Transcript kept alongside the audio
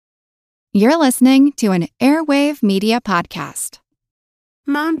You're listening to an Airwave Media Podcast.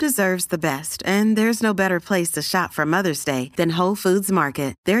 Mom deserves the best, and there's no better place to shop for Mother's Day than Whole Foods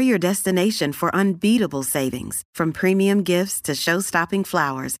Market. They're your destination for unbeatable savings, from premium gifts to show-stopping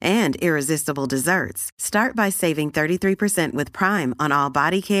flowers and irresistible desserts. Start by saving 33% with Prime on all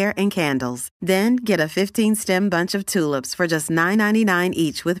body care and candles. Then get a 15-stem bunch of tulips for just $9.99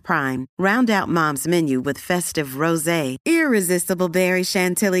 each with Prime. Round out Mom's menu with festive rosé, irresistible berry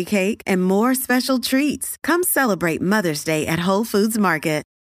chantilly cake, and more special treats. Come celebrate Mother's Day at Whole Foods Market.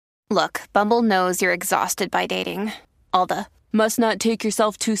 Look, Bumble knows you're exhausted by dating. All the, must not take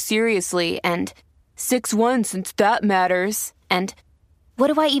yourself too seriously, and 6'1" since that matters. And what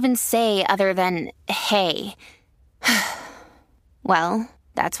do I even say other than, hey? Well,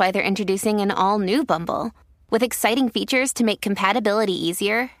 that's why they're introducing an all-new Bumble, with exciting features to make compatibility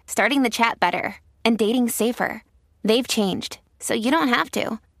easier, starting the chat better, and dating safer. They've changed, so you don't have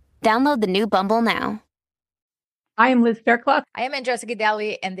to. Download the new Bumble now. I am Liz Faircloth. I am Andresa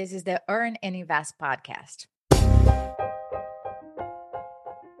Guidelli, and this is the Earn and Invest podcast.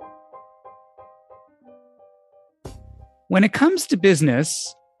 When it comes to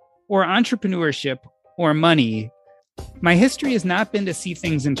business or entrepreneurship or money, my history has not been to see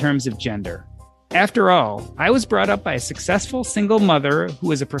things in terms of gender. After all, I was brought up by a successful single mother who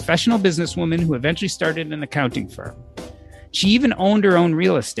was a professional businesswoman who eventually started an accounting firm. She even owned her own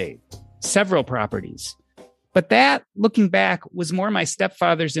real estate, several properties. But that, looking back, was more my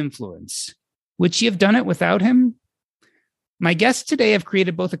stepfather's influence. Would she have done it without him? My guests today have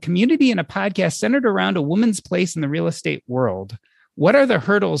created both a community and a podcast centered around a woman's place in the real estate world. What are the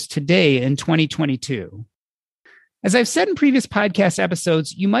hurdles today in 2022? As I've said in previous podcast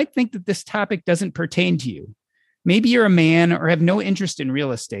episodes, you might think that this topic doesn't pertain to you. Maybe you're a man or have no interest in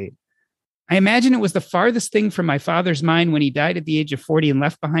real estate. I imagine it was the farthest thing from my father's mind when he died at the age of 40 and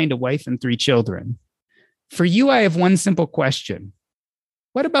left behind a wife and 3 children. For you, I have one simple question.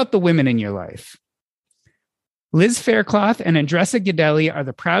 What about the women in your life? Liz Faircloth and Andresa Guidelli are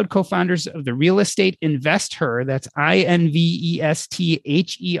the proud co-founders of the Real Estate Invest Her, that's INVESTHER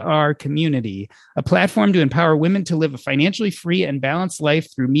community, a platform to empower women to live a financially free and balanced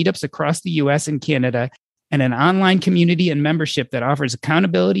life through meetups across the US and Canada, and an online community and membership that offers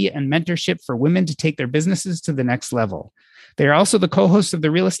accountability and mentorship for women to take their businesses to the next level. They are also the co-hosts of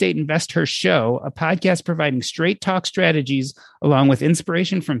the Real Estate Invest Her Show, a podcast providing straight talk strategies along with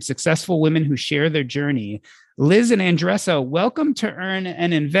inspiration from successful women who share their journey. Liz and Andresa, welcome to Earn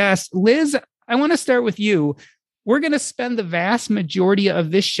and Invest. Liz, I want to start with you. We're going to spend the vast majority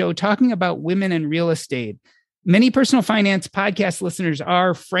of this show talking about women in real estate. Many personal finance podcast listeners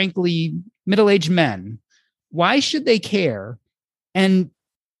are, frankly, middle-aged men. Why should they care? And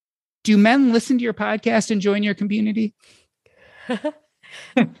do men listen to your podcast and join your community?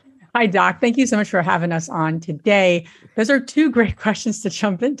 Hi, Doc. Thank you so much for having us on today. Those are 2 great questions to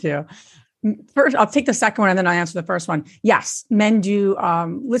jump into. First, I'll take the second one and then I'll answer the first one. Yes, men do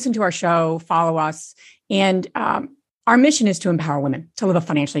listen to our show, follow us, and our mission is to empower women to live a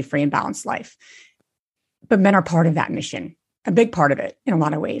financially free and balanced life. But men are part of that mission, a big part of it in a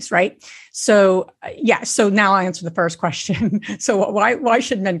lot of ways, right? So, so now I'll answer the first question. So why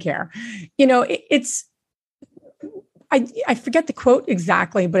should men care? You know, I forget the quote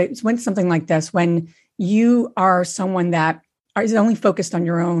exactly, but it went something like this: when you are someone that is only focused on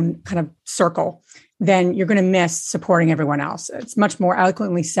your own kind of circle, then you're going to miss supporting everyone else. It's much more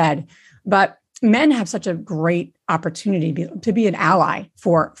eloquently said, but men have such a great opportunity to be an ally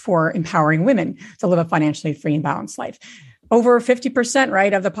for empowering women to live a financially free and balanced life. Over 50%,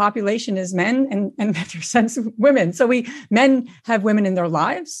 right, of the population is men and 50% women. So men have women in their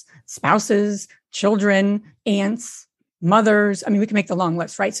lives, spouses, children, aunts, mothers. I mean, we can make the long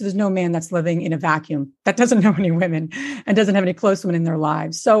list, right? So there's no man that's living in a vacuum that doesn't know any women and doesn't have any close women in their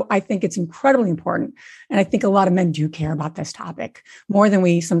lives. So I think it's incredibly important. And I think a lot of men do care about this topic more than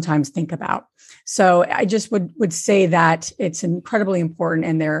we sometimes think about. So I just would say that it's incredibly important,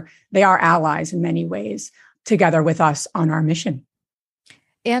 and they are allies in many ways together with us on our mission.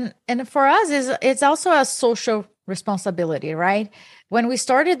 And for us, it's also a social responsibility, right? When we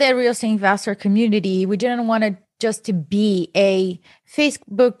started the real estate investor community, we didn't want to just to be a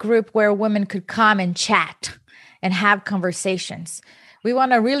Facebook group where women could come and chat and have conversations. We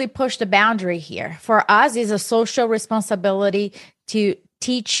want to really push the boundary here. For us, it's a social responsibility to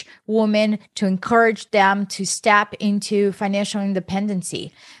teach women, to encourage them to step into financial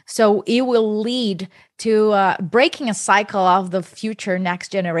independency. So it will lead to breaking a cycle of the future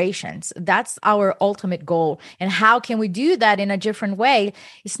next generations. That's our ultimate goal. And how can we do that in a different way?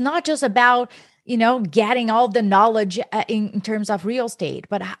 It's not just about getting all the knowledge in terms of real estate,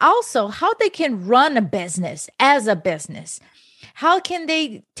 but also how they can run a business as a business. How can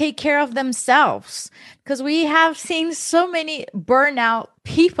they take care of themselves? Because we have seen so many burnout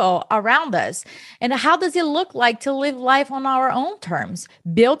people around us. And how does it look like to live life on our own terms,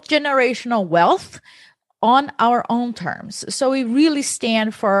 build generational wealth on our own terms? So we really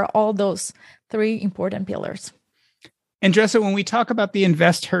stand for all those three important pillars. Andresa, when we talk about the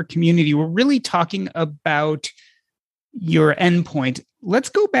Invest Her community, we're really talking about your endpoint. Let's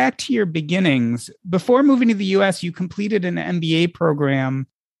go back to your beginnings. Before moving to the US, you completed an MBA program.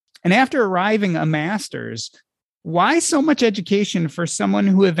 And after arriving a master's, why so much education for someone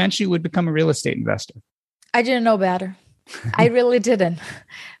who eventually would become a real estate investor? I didn't know better. I really didn't.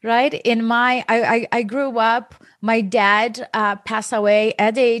 Right? I grew up, my dad passed away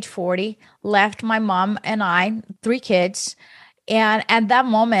at the age 40, left my mom and I, 3 kids. And at that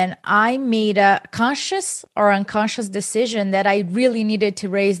moment, I made a conscious or unconscious decision that I really needed to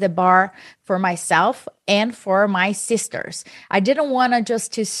raise the bar for myself and for my sisters. I didn't want to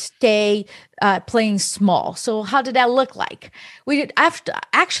just to stay playing small. So how did that look like? We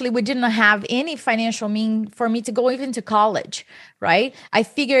didn't have any financial mean for me to go even to college, right? I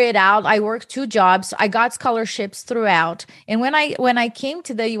figured it out. I worked 2 jobs. I got scholarships throughout. And when I came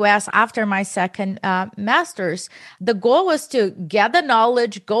to the US after my second master's, the goal was to get the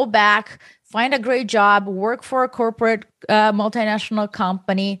knowledge, go back, find a great job, work for a corporate multinational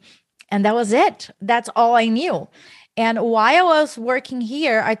company. And that was it. That's all I knew. And while I was working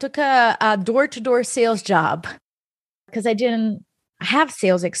here, I took a door-to-door sales job because I didn't have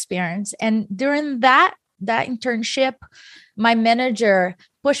sales experience. And during that internship, my manager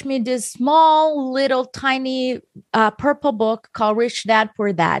pushed me this small, little, tiny purple book called Rich Dad,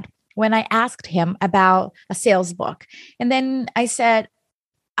 Poor Dad when I asked him about a sales book. And then I said,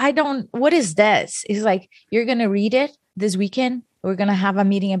 what is this? He's like, you're going to read it this weekend. We're going to have a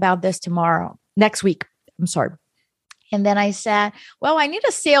meeting about this next week. I'm sorry. And then I said, well, I need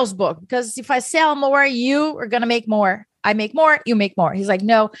a sales book because if I sell more, you are going to make more. I make more, you make more. He's like,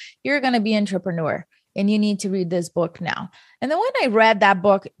 no, you're going to be an entrepreneur and you need to read this book now. And then when I read that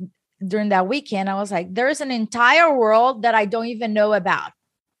book during that weekend, I was like, there's an entire world that I don't even know about.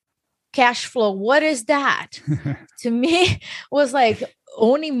 Cash flow. What is that? To me, was like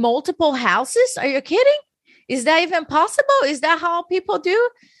owning multiple houses. Are you kidding? Is that even possible? Is that how people do?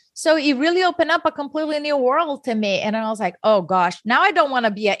 So it really opened up a completely new world to me. And I was like, oh gosh, now I don't want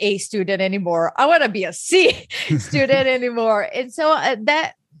to be an A student anymore. I want to be a C student anymore. And so and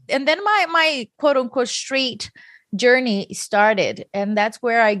then my quote unquote straight journey started. And that's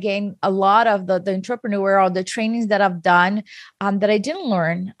where I gained a lot of the entrepreneurial, the trainings that I've done that I didn't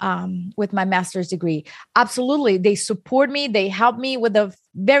learn with my master's degree. Absolutely. They support me. They help me with a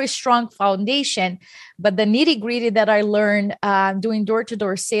very strong foundation. But the nitty gritty that I learned doing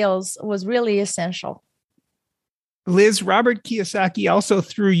door-to-door sales was really essential. Liz, Robert Kiyosaki also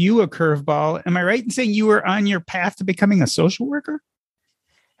threw you a curveball. Am I right in saying you were on your path to becoming a social worker?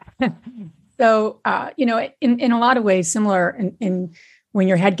 So, in a lot of ways, similar in when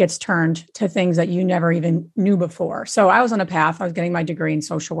your head gets turned to things that you never even knew before. So I was on a path. I was getting my degree in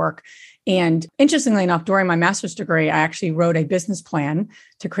social work. And interestingly enough, during my master's degree, I actually wrote a business plan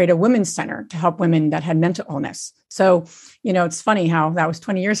to create a women's center to help women that had mental illness. So, it's funny how that was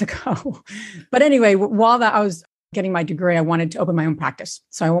 20 years ago. But anyway, while I was getting my degree, I wanted to open my own practice.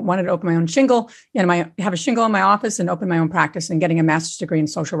 So I wanted to open my own shingle, have a shingle in my office and open my own practice. And getting a master's degree in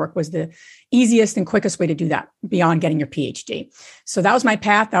social work was the easiest and quickest way to do that beyond getting your PhD. So that was my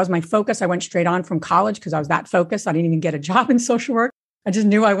path. That was my focus. I went straight on from college because I was that focused. I didn't even get a job in social work. I just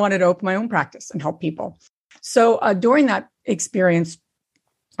knew I wanted to open my own practice and help people. So during that experience,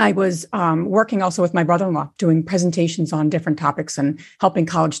 I was working also with my brother-in-law, doing presentations on different topics and helping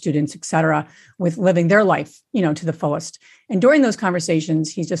college students, et cetera, with living their life, to the fullest. And during those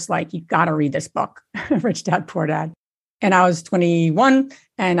conversations, he's just like, you got to read this book, Rich Dad, Poor Dad. And I was 21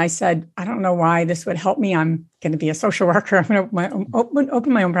 and I said, I don't know why this would help me. I'm going to be a social worker. I'm going to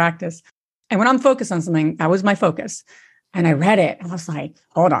open my own practice. And when I'm focused on something, that was my focus. And I read it. I was like,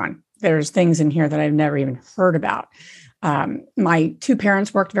 hold on, there's things in here that I've never even heard about. My 2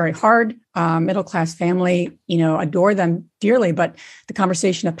 parents worked very hard, middle-class family, adore them dearly, but the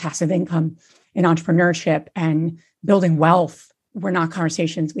conversation of passive income and entrepreneurship and building wealth were not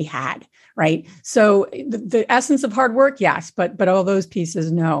conversations we had, right? So the essence of hard work, yes, but all those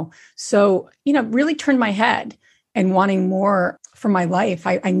pieces, no. So, really turned my head and wanting more for my life.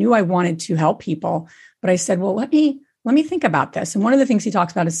 I knew I wanted to help people, but I said, well, let me think about this. And one of the things he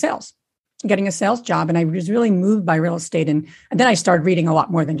talks about is sales. getting a sales job. And I was really moved by real estate. And then I started reading a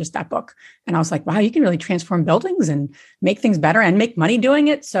lot more than just that book. And I was like, wow, you can really transform buildings and make things better and make money doing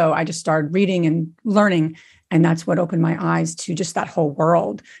it. So I just started reading and learning. And that's what opened my eyes to just that whole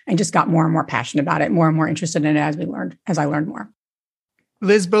world, and just got more and more passionate about it, more and more interested in it as I learned more.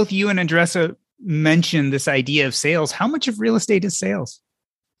 Liz, both you and Andresa mentioned this idea of sales. How much of real estate is sales?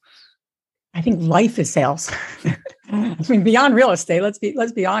 I think life is sales. I mean, beyond real estate, let's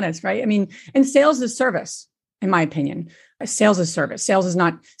be honest, right? I mean, and sales is service, in my opinion. Sales is service. Sales is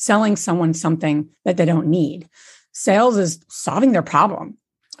not selling someone something that they don't need. Sales is solving their problem.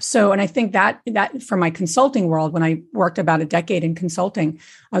 So, and I think that for my consulting world, when I worked about a decade in consulting,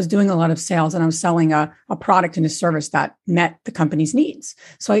 I was doing a lot of sales, and I was selling a product and a service that met the company's needs.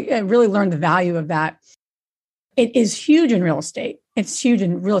 So I really learned the value of that. It is huge in real estate. It's huge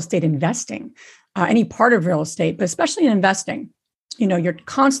in real estate investing, any part of real estate, but especially in investing. You know, you're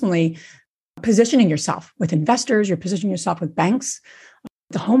constantly positioning yourself with investors, you're positioning yourself with banks,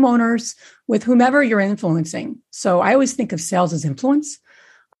 the homeowners, with whomever you're influencing. So I always think of sales as influence.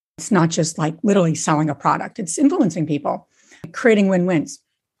 It's not just like literally selling a product. It's influencing people, creating win-wins,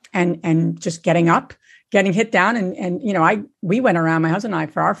 and just getting up, getting hit down. And you know, we went around, my husband and I,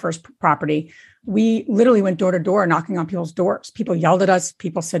 for our first property. We literally went door to door, knocking on people's doors. People yelled at us.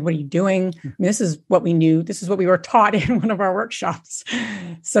 People said, "What are you doing?" I mean, this is what we knew. This is what we were taught in one of our workshops.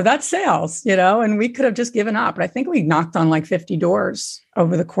 So that's sales, you know, and we could have just given up. But I think we knocked on like 50 doors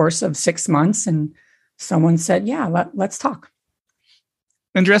over the course of 6 months. And someone said, yeah, let's talk.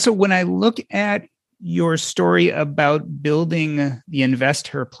 Andresa, when I look at your story about building the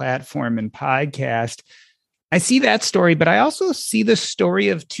Investor platform and podcast, I see that story, but I also see the story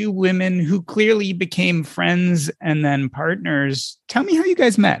of two women who clearly became friends and then partners. Tell me how you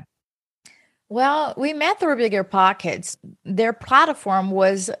guys met. Well, we met through Bigger Pockets. Their platform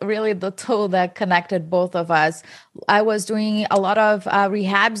was really the tool that connected both of us. I was doing a lot of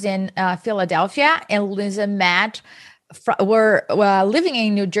rehabs in Philadelphia, and Liz and Matt were living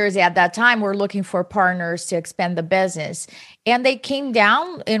in New Jersey at that time. We're looking for partners to expand the business. And they came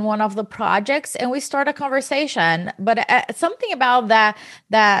down in one of the projects, and we started a conversation. But something about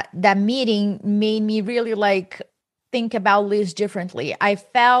that meeting made me really think about Liz differently. I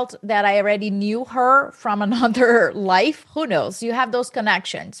felt that I already knew her from another life. Who knows? You have those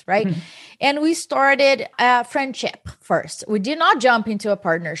connections, right? Mm-hmm. And we started a friendship first. We did not jump into a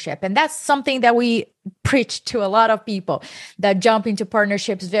partnership. And that's something that we preach to a lot of people, that jump into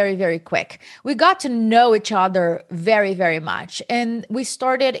partnerships very, very quick. We got to know each other very, very much. And we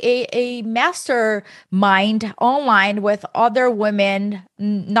started a mastermind online with other women,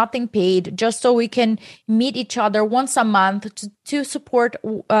 nothing paid, just so we can meet each other once a month to support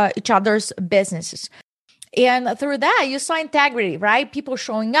each other's businesses. And through that, you saw integrity, right? People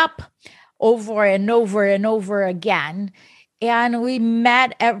showing up over and over and over again. And we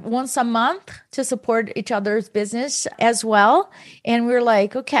met once a month to support each other's business as well. And we were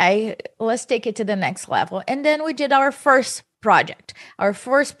like, okay, let's take it to the next level. And then we did our first project. Our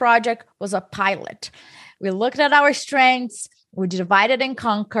first project was a pilot. We looked at our strengths, we divided and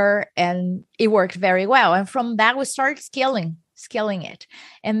conquer, and it worked very well. And from that, we started scaling it.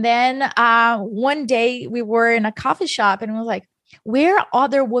 And then one day we were in a coffee shop, and we were like, where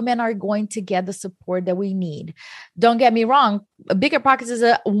other women are going to get the support that we need. Don't get me wrong, Bigger Pockets is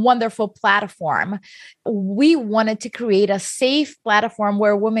a wonderful platform. We wanted to create a safe platform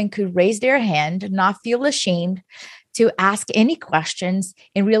where women could raise their hand, not feel ashamed, to ask any questions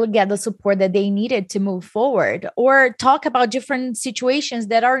and really get the support that they needed to move forward, or talk about different situations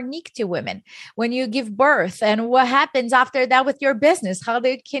that are unique to women. When you give birth, and what happens after that with your business,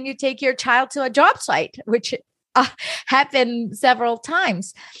 can you take your child to a job site, which happened several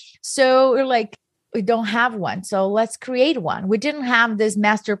times. So we're like, we don't have one, so let's create one. We didn't have this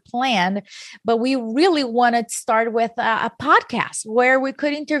master plan, but we really wanted to start with a podcast where we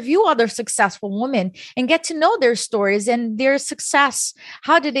could interview other successful women and get to know their stories and their success.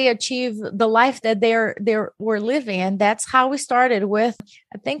 How did they achieve the life that they were living? And that's how we started with,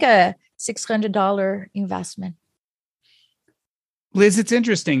 I think, a $600 investment. Liz, it's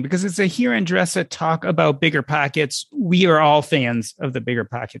interesting because as I hear Andresa talk about Bigger Pockets, we are all fans of the Bigger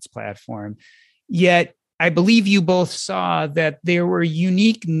Pockets platform. Yet, I believe you both saw that there were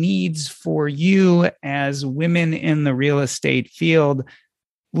unique needs for you as women in the real estate field.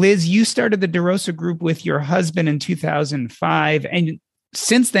 Liz, you started the DeRosa Group with your husband in 2005, and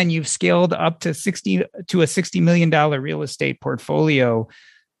since then you've scaled up to a $60 million real estate portfolio.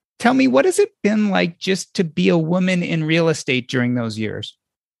 Tell me, what has it been like just to be a woman in real estate during those years?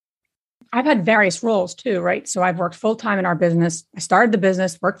 I've had various roles too, right? So I've worked full-time in our business. I started the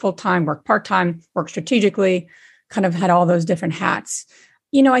business, worked full-time, worked part-time, worked strategically, kind of had all those different hats.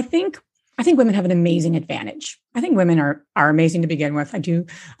 I think women have an amazing advantage. I think women are amazing to begin with. I do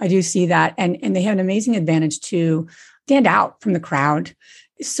see that. And they have an amazing advantage to stand out from the crowd.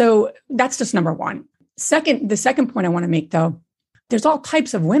 So that's just number one. The second point I want to make, though, there's all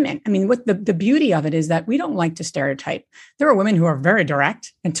types of women. I mean, what the beauty of it is that we don't like to stereotype. There are women who are very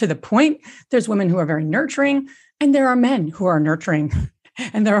direct and to the point. There's women who are very nurturing, and there are men who are nurturing.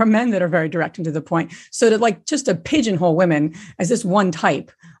 And there are men that are very direct and to the point. So just to pigeonhole women as this one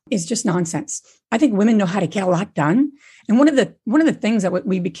type is just nonsense. I think women know how to get a lot done. And one of the things that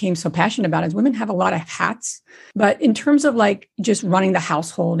we became so passionate about is women have a lot of hats. But in terms of just running the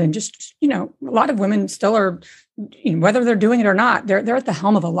household and just, a lot of women still are, whether they're doing it or not, they're at the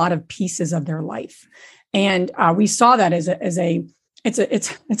helm of a lot of pieces of their life. And we saw that it's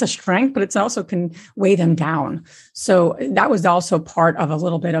a strength, but it's also can weigh them down. So that was also part of a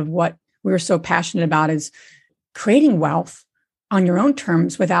little bit of what we were so passionate about, is creating wealth on your own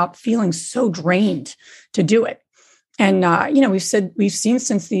terms without feeling so drained to do it. And, we've seen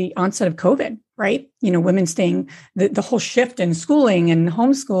since the onset of COVID, right? Women staying, the whole shift in schooling and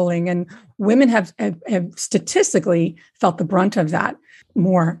homeschooling, and women have statistically felt the brunt of that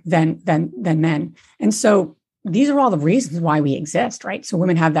more than men. And so these are all the reasons why we exist, right? So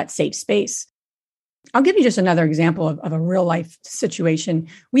women have that safe space. I'll give you just another example of a real life situation.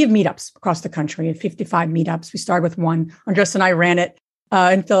 We have meetups across the country, 55 meetups. We started with one. Andresa and I ran it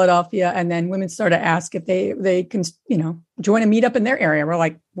in Philadelphia, and then women started to ask if they can, join a meetup in their area. We're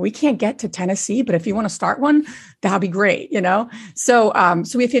like, we can't get to Tennessee, but if you want to start one, that'll be great, So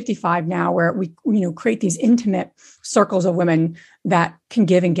we have 55 now, where we create these intimate circles of women that can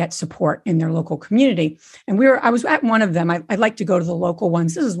give and get support in their local community. And I was at one of them. I like to go to the local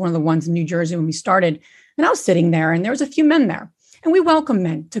ones. This is one of the ones in New Jersey when we started, and I was sitting there, and there was a few men there. And we welcome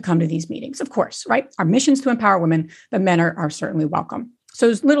men to come to these meetings, of course, right? Our mission is to empower women, but men are certainly welcome. So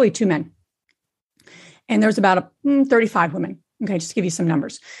there's literally 2 men. And there's about 35 women. Okay, just to give you some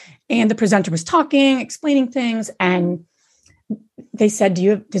numbers. And the presenter was talking, explaining things. And they said,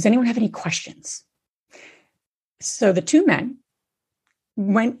 does anyone have any questions? So the 2 men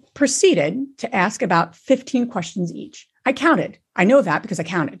proceeded to ask about 15 questions each. I counted. I know that because I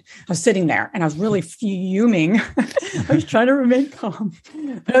counted. I was sitting there and I was really fuming. I was trying to remain calm,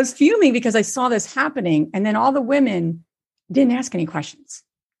 but I was fuming because I saw this happening. And then all the women didn't ask any questions.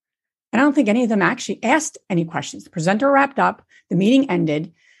 And I don't think any of them actually asked any questions. The presenter wrapped up, the meeting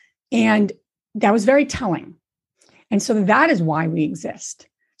ended, and that was very telling. And so that is why we exist.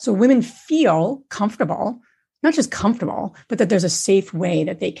 So women feel comfortable, not just comfortable, but that there's a safe way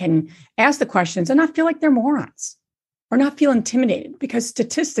that they can ask the questions and not feel like they're morons or not feel intimidated. Because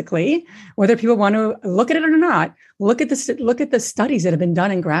statistically, whether people want to look at it or not, look at the studies that have been done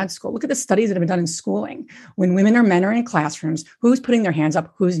in grad school. Look at the studies that have been done in schooling. When women or men are in classrooms, who's putting their hands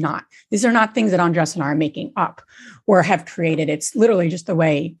up, who's not? These are not things that Andresa and I are making up or have created. It's literally just the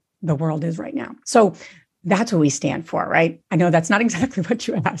way the world is right now. So that's what we stand for, right? I know that's not exactly what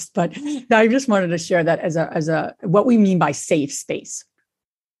you asked, but I just wanted to share that as a what we mean by safe space.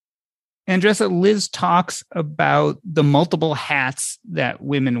 Andresa, Liz talks about the multiple hats that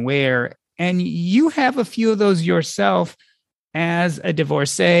women wear, and you have a few of those yourself as a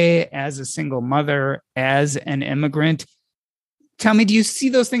divorcee, as a single mother, as an immigrant. Tell me, do you see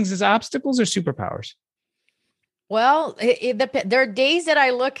those things as obstacles or superpowers? Well, there are days that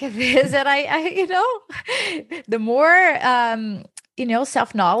I look at this and I the more,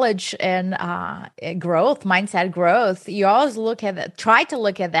 self-knowledge and growth, mindset growth, you always try to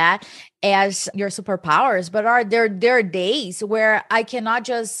look at that as your superpowers. But there are days where I cannot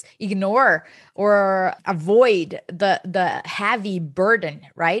just ignore or avoid the heavy burden,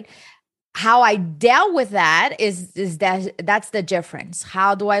 right? How I dealt with that that's the difference.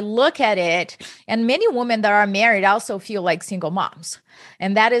 How do I look at it? And many women that are married also feel like single moms.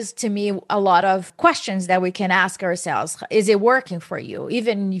 And that is, to me, a lot of questions that we can ask ourselves. Is it working for you?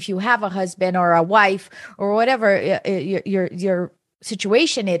 Even if you have a husband or a wife or whatever your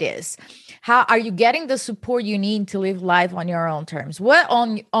situation it is. How are you getting the support you need to live life on your own terms? What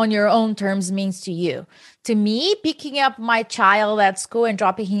on your own terms means to you? To me, picking up my child at school and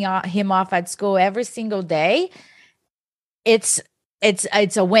dropping him off at school every single day, it's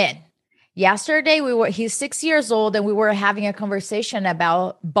a win. Yesterday, he's 6 years old and we were having a conversation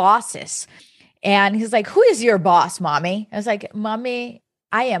about bosses. And he's like, who is your boss, mommy? I was like, mommy,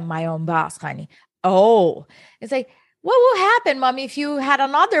 I am my own boss, honey. Oh, it's like, what will happen, mommy, if you had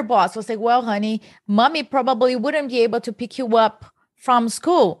another boss? I was like, well, honey, mommy probably wouldn't be able to pick you up from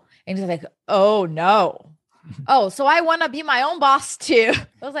school. And he's like, oh no. Oh, so I want to be my own boss too.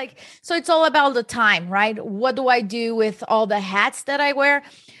 I was like, so it's all about the time, right? What do I do with all the hats that I wear?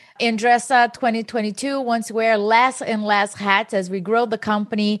 Andresa 2022 wants to wear less and less hats as we grow the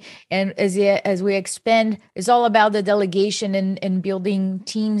company and as we expand. It's all about the delegation and building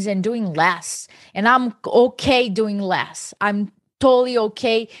teams and doing less. And I'm okay doing less. I'm totally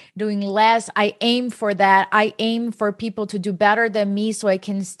okay doing less. I aim for that. I aim for people to do better than me so I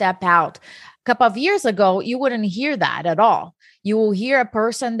can step out. A couple of years ago, you wouldn't hear that at all. You will hear a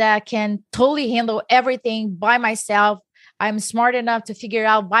person that can totally handle everything by myself. I'm smart enough to figure it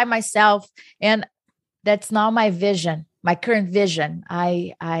out by myself. And that's not my vision, my current vision.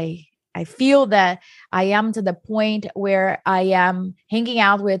 I feel that I am to the point where I am hanging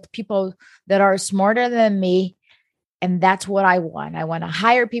out with people that are smarter than me. And that's what I want. I want to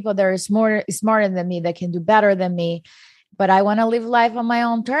hire people that are smarter than me, that can do better than me. But I want to live life on my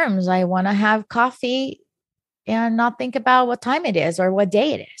own terms. I want to have coffee and not think about what time it is or what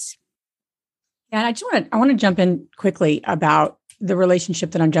day it is. And I want to jump in quickly about the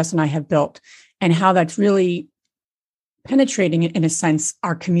relationship that Andresa and I have built and how that's really penetrating, in a sense,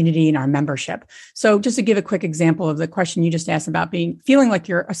 our community and our membership. So just to give a quick example of the question you just asked about feeling like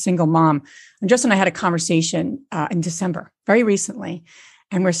you're a single mom, Andresa and I had a conversation in December, very recently,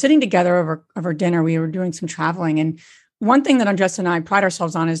 and we're sitting together over dinner. We were doing some traveling, and one thing that Andresa and I pride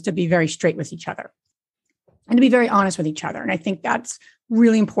ourselves on is to be very straight with each other and to be very honest with each other. And I think that's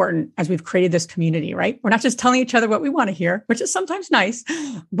really important as we've created this community, right? We're not just telling each other what we want to hear, which is sometimes nice,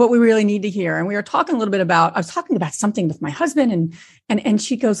 but we really need to hear. And we were talking a little bit I was talking about something with my husband and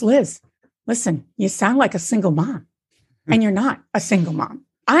she goes, Liz, listen, you sound like a single mom and you're not a single mom.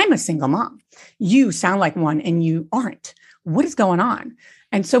 I'm a single mom. You sound like one and you aren't. What is going on?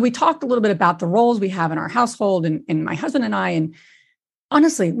 And so we talked a little bit about the roles we have in our household and my husband and I, and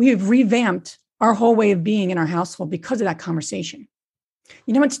honestly, we have revamped our whole way of being in our household because of that conversation.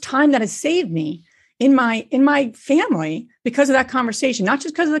 You know how much time that has saved me in my family because of that conversation, not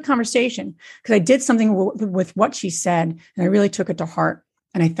just because of the conversation, because I did something with what she said and I really took it to heart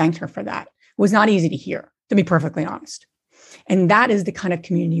and I thanked her for that. It was not easy to hear, to be perfectly honest. And that is the kind of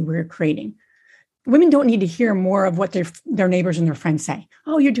community we're creating. Women don't need to hear more of what their neighbors and their friends say.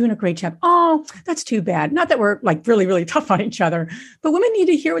 Oh, you're doing a great job. Oh, that's too bad. Not that we're like really, really tough on each other, but women need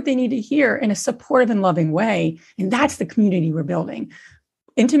to hear what they need to hear in a supportive and loving way. And that's the community we're building.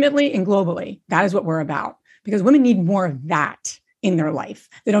 Intimately and globally, that is what we're about, because women need more of that in their life.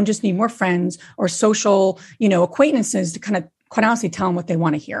 They don't just need more friends or social, acquaintances to kind of quite honestly tell them what they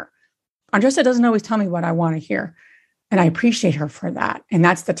want to hear. Andresa doesn't always tell me what I want to hear. And I appreciate her for that. And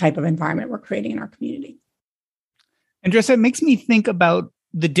that's the type of environment we're creating in our community. Andresa, it makes me think about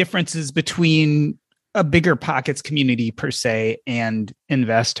the differences between a Bigger Pockets community per se and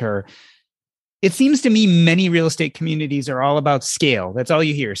Investor. It seems to me many real estate communities are all about scale. That's all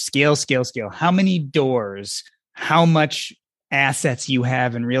you hear. Scale, scale, scale. How many doors, how much assets you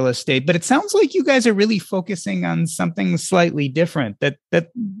have in real estate. But it sounds like you guys are really focusing on something slightly different, that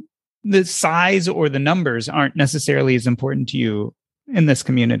the size or the numbers aren't necessarily as important to you in this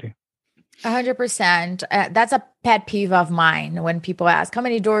community. 100%. That's a pet peeve of mine when people ask, how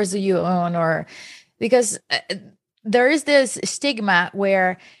many doors do you own? Or because there is this stigma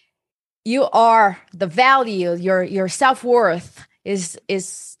where you are the value, your self-worth is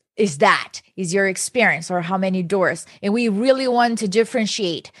your experience or how many doors. And we really want to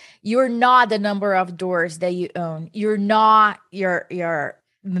differentiate. You're not the number of doors that you own. You're not the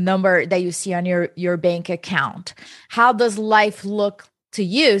number that you see on your bank account. How does life look to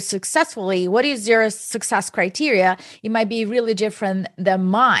you successfully? What is your success criteria? It might be really different than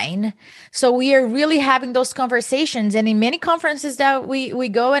mine. So we are really having those conversations. And in many conferences that we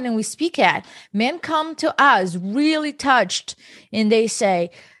go in and we speak at, men come to us really touched and they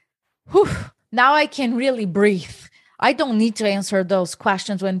say, whew, now I can really breathe. I don't need to answer those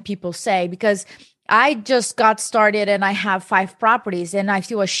questions when people say, because I just got started and I have 5 properties and I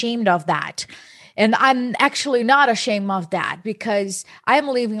feel ashamed of that. And I'm actually not ashamed of that because I'm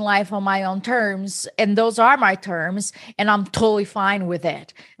living life on my own terms and those are my terms and I'm totally fine with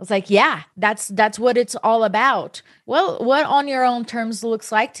it. It's like, yeah, that's what it's all about. Well, what on your own terms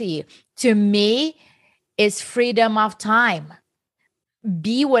looks like to you? To me, it's freedom of time.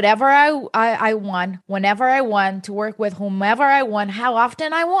 Be whatever I want, whenever I want, to work with whomever I want, how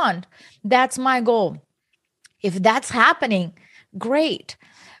often I want. That's my goal. If that's happening, great.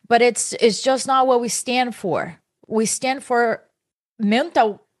 But it's just not what we stand for. We stand for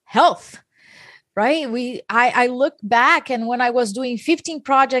mental health, right? I look back and when I was doing 15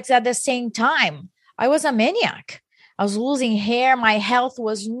 projects at the same time, I was a maniac. I was losing hair. My health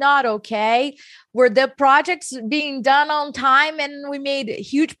was not okay. Were the projects being done on time and we made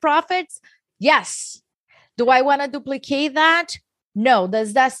huge profits? Yes. Do I want to duplicate that? No.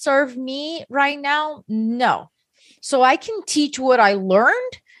 Does that serve me right now? No. So I can teach what I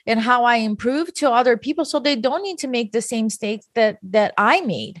learned and how I improve to other people so they don't need to make the same mistakes that I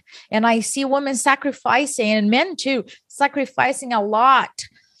made. And I see women sacrificing, and men too, sacrificing a lot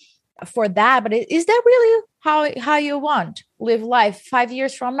for that. But is that really how you want live life 5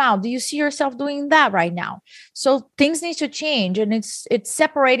 years from now? Do you see yourself doing that right now? So things need to change, and it's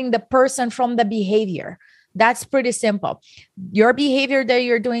separating the person from the behavior. That's pretty simple. Your behavior that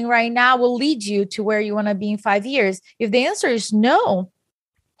you're doing right now will lead you to where you want to be in 5 years. If the answer is no,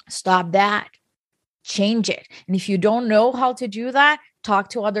 stop that. Change it. And if you don't know how to do that, talk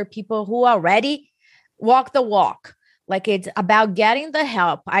to other people who are ready. Walk the walk. Like, it's about getting the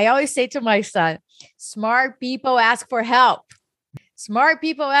help. I always say to my son, smart people ask for help. Smart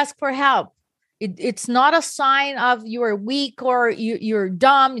people ask for help. It's not a sign of you're weak or you're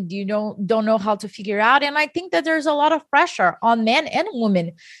dumb. You don't know how to figure out. And I think that there's a lot of pressure on men and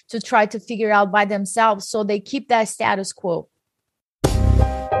women to try to figure out by themselves. So they keep that status quo.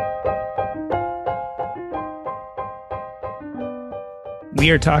 We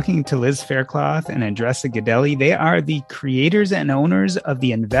are talking to Liz Faircloth and Andresa Guidelli. They are the creators and owners of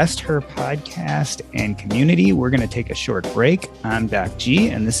the Invest Her podcast and community. We're going to take a short break. I'm Doc G,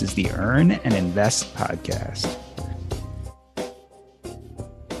 and this is the Earn and Invest podcast.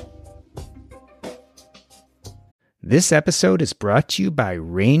 This episode is brought to you by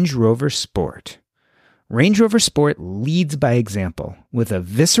Range Rover Sport. Range Rover Sport leads by example. With a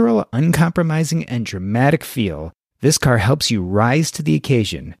visceral, uncompromising, and dramatic feel, this car helps you rise to the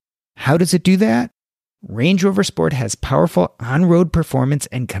occasion. How does it do that? Range Rover Sport has powerful on-road performance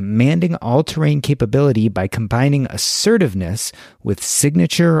and commanding all-terrain capability by combining assertiveness with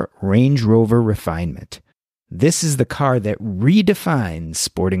signature Range Rover refinement. This is the car that redefines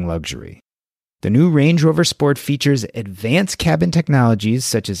sporting luxury. The new Range Rover Sport features advanced cabin technologies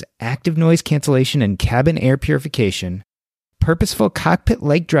such as active noise cancellation and cabin air purification, purposeful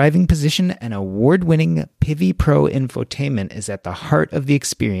cockpit-like driving position, and award-winning Pivi Pro infotainment is at the heart of the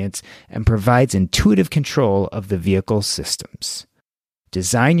experience and provides intuitive control of the vehicle systems.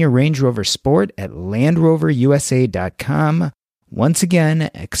 Design your Range Rover Sport at LandRoverUSA.com. Once again,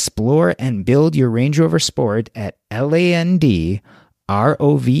 explore and build your Range Rover Sport at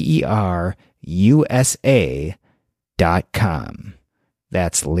LandRoverUSA.com.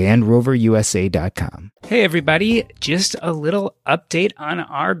 That's LandRoverUSA.com. Hey, everybody. Just a little update on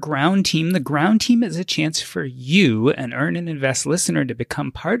our ground team. The ground team is a chance for you, an Earn and Invest listener, to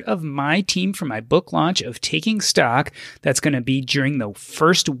become part of my team for my book launch of Taking Stock. That's going to be during the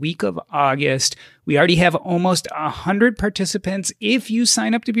first week of August. We already have almost 100 participants. If you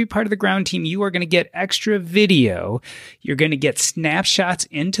sign up to be part of the ground team, you are going to get extra video. You're going to get snapshots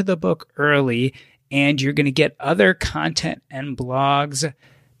into the book early, and you're going to get other content and blogs.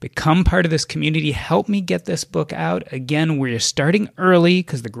 Become part of this community. Help me get this book out. Again, we're starting early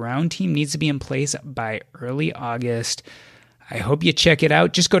because the ground team needs to be in place by early August. I hope you check it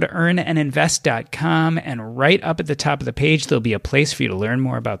out. Just go to earnandinvest.com, and right up at the top of the page, there'll be a place for you to learn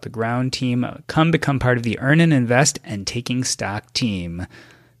more about the ground team. Come become part of the Earn and Invest and Taking Stock team.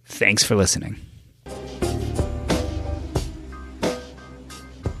 Thanks for listening.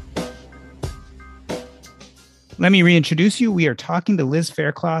 Let me reintroduce you. We are talking to Liz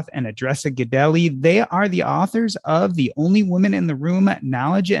Faircloth and Andresa Guidelli. They are the authors of The Only Women in the Room,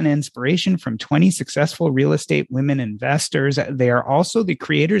 Knowledge and Inspiration from 20 Successful Real Estate Women Investors. They are also the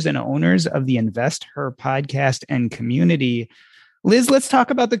creators and owners of the Invest Her podcast and community. Liz, let's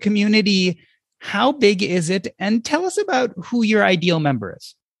talk about the community. How big is it? And tell us about who your ideal member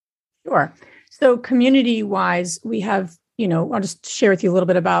is. Sure. So community-wise, we have, I'll just share with you a little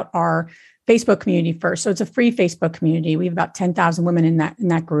bit about our Facebook community first. So it's a free Facebook community. We have about 10,000 women in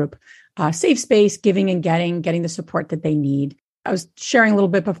that group. Safe space, giving and getting the support that they need. I was sharing a little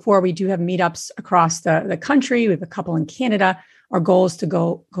bit before. We do have meetups across the country. We have a couple in Canada. Our goal is to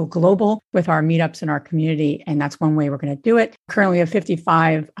go global with our meetups in our community, and that's one way we're going to do it. Currently, we have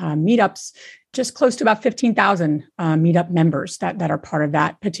 55 meetups, just close to about 15,000 meetup members that are part of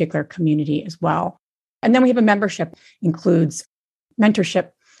that particular community as well. And then we have a membership, includes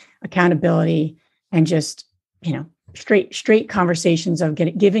mentorship, accountability, and just, straight conversations of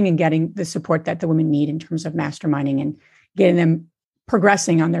giving and getting the support that the women need in terms of masterminding and getting them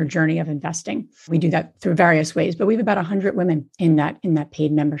progressing on their journey of investing. We do that through various ways, but we have about 100 women in that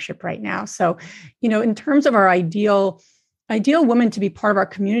paid membership right now. So, in terms of our ideal ideal women to be part of our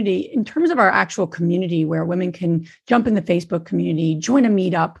community in terms of our actual community where women can jump in the Facebook community, join a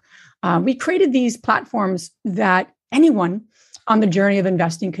meetup. We created these platforms that anyone on the journey of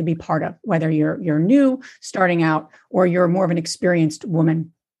investing could be part of, whether you're new, starting out, or you're more of an experienced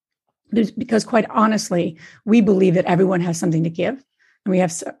woman. Because quite honestly, we believe that everyone has something to give.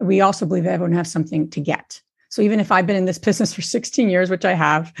 And we also believe that everyone has something to get. So even if I've been in this business for 16 years, which I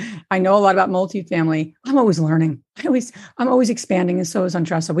have, I know a lot about multifamily. I'm always learning. I'm always expanding, and so is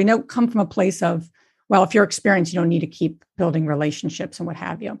Andresa. We come from a place of, well, if you're experienced, you don't need to keep building relationships and what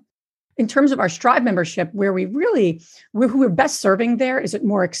have you. In terms of our Strive membership, who we're best serving there is it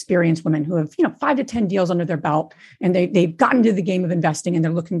more experienced women who have 5 to 10 deals under their belt, and they've gotten into the game of investing and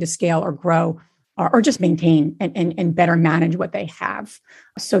they're looking to scale or grow or just maintain and better manage what they have.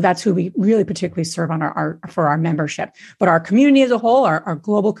 So that's who we really particularly serve on for our membership. But our community as a whole, our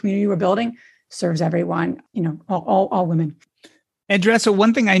global community we're building, serves everyone, all women. Andresa,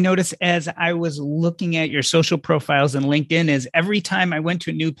 one thing I noticed as I was looking at your social profiles and LinkedIn is every time I went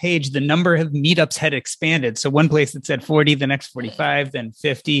to a new page, the number of meetups had expanded. So one place it said 40, the next 45, then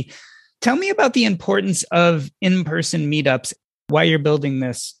 50. Tell me about the importance of in-person meetups, why you're building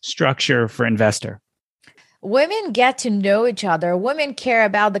this structure for Investor. Women get to know each other. Women care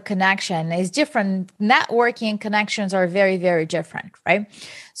about the connection. It's different. Networking connections are very, very different, right?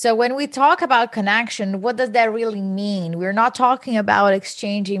 So when we talk about connection, what does that really mean? We're not talking about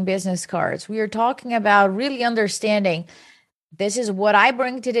exchanging business cards. We are talking about really understanding this is what I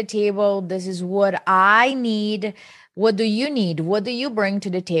bring to the table. This is what I need. What do you need? What do you bring to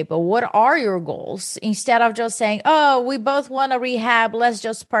the table? What are your goals? Instead of just saying, oh, we both want to rehab. Let's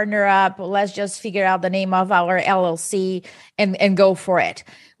just partner up. Let's just figure out the name of our LLC and go for it.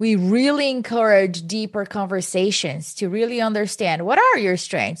 We really encourage deeper conversations to really understand what are your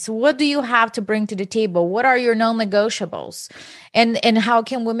strengths? What do you have to bring to the table? What are your non-negotiables? And how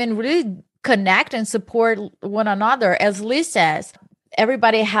can women really connect and support one another? As Liz says,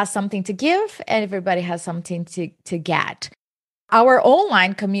 everybody has something to give and everybody has something to get. Our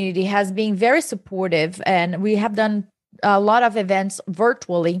online community has been very supportive, and we have done a lot of events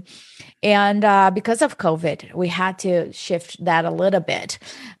virtually. And because of COVID, we had to shift that a little bit.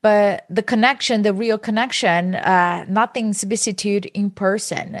 But the connection, the real connection, nothing substitute in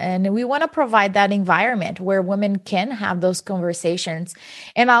person. And we want to provide that environment where women can have those conversations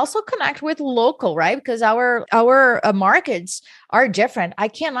and also connect with local, right? Because our markets are different. I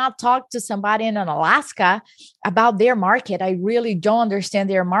cannot talk to somebody in Alaska about their market. I really don't understand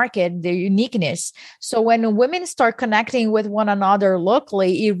their market, their uniqueness. So when women start connecting with one another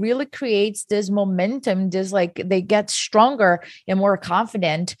locally, it really creates this momentum, just like they get stronger and more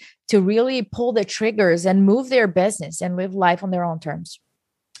confident to really pull the triggers and move their business and live life on their own terms.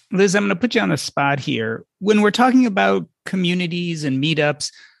 Liz, I'm going to put you on the spot here. When we're talking about communities and meetups,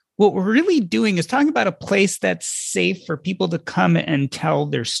 what we're really doing is talking about a place that's safe for people to come and tell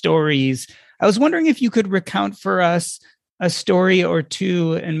their stories. I was wondering if you could recount for us a story or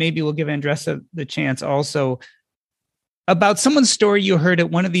two, and maybe we'll give Andresa the chance also, about someone's story you heard at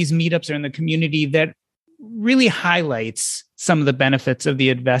one of these meetups or in the community that really highlights some of the benefits of the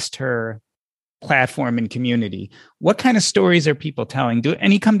Investor platform and community. What kind of stories are people telling? Do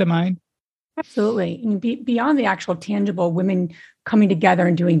any come to mind? Absolutely. And beyond the actual tangible, women coming together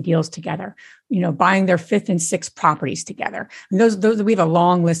and doing deals together, buying their 5th and 6th properties together. And those we have a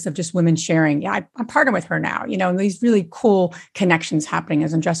long list of just women sharing. Yeah, I'm partnering with her now, and these really cool connections happening,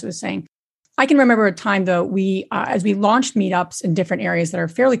 as Andresa was saying. I can remember a time though, as we launched meetups in different areas that are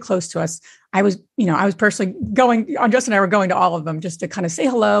fairly close to us, I was personally going, Andresa and I were going to all of them just to kind of say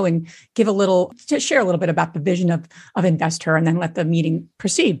hello and to share a little bit about the vision of Investor and then let the meeting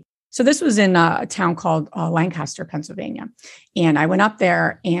proceed. So this was in a town called Lancaster, Pennsylvania. And I went up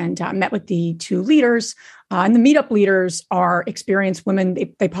there and met with the 2 leaders. And the meetup leaders are experienced women.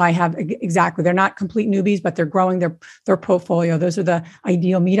 They probably have exactly, they're not complete newbies, but they're growing their portfolio. Those are the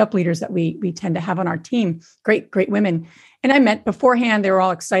ideal meetup leaders that we tend to have on our team. Great women. And I met beforehand. They were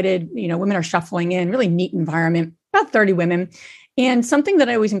all excited. Women are shuffling in, really neat environment, about 30 women. And something that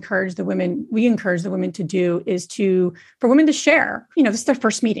I always encourage we encourage the women to do is for women to share, this is their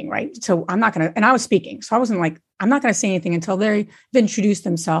first meeting, right? So and I was speaking. So I wasn't like, I'm not going to say anything until they've introduced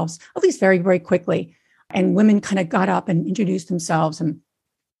themselves, at least very, very quickly. And women kind of got up and introduced themselves. And,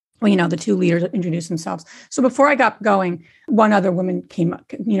 the 2 leaders introduced themselves. So before I got going, one other woman came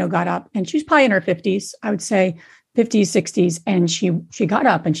up, got up, and she was probably in her 50s, I would say 50s, 60s. And she got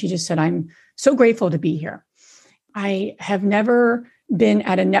up and she just said, I'm so grateful to be here. I have never been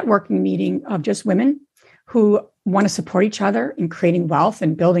at a networking meeting of just women who want to support each other in creating wealth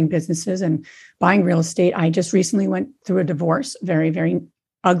and building businesses and buying real estate. I just recently went through a divorce, very, very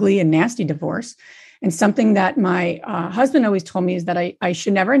ugly and nasty divorce. And something that my husband always told me is that I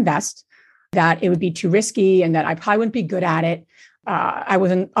should never invest, that it would be too risky, and that I probably wouldn't be good at it. I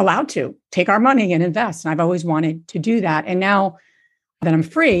wasn't allowed to take our money and invest. And I've always wanted to do that. And now that I'm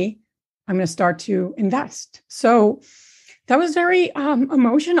free, I'm going to start to invest. So that was very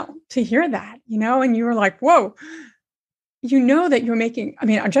emotional to hear that, and you were like, whoa, that you're making,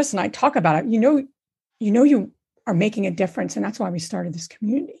 Andresa and I talk about it, you are making a difference. And that's why we started this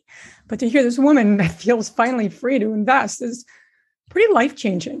community. But to hear this woman that feels finally free to invest is pretty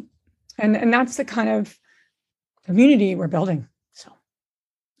life-changing. And that's the kind of community we're building. So,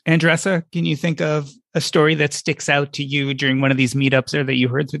 Andresa, can you think of a story that sticks out to you during one of these meetups or that you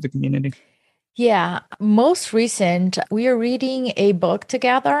heard through the community? Yeah, most recent, we are reading a book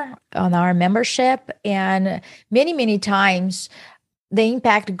together on our membership, and many, many times the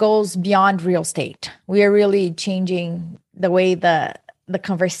impact goes beyond real estate. We are really changing the way the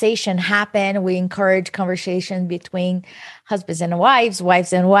conversation happen. We encourage conversation between husbands and wives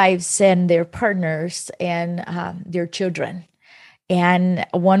and their partners and their children. And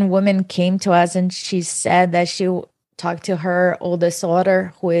one woman came to us and she said that she talked to her oldest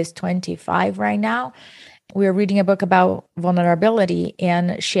daughter, who is 25 right now. We were reading a book about vulnerability,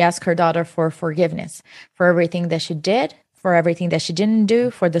 and she asked her daughter for forgiveness for everything that she did, for everything that she didn't do,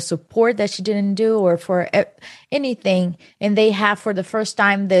 for the support that she didn't do, or for anything. And they have, for the first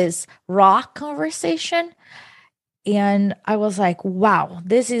time, this raw conversation. And I was like, wow,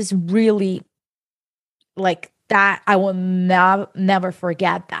 this is really like that. I will never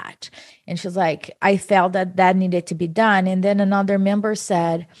forget that. And she's like, I felt that needed to be done. And then another member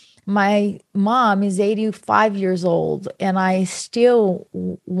said, my mom is 85 years old, and I still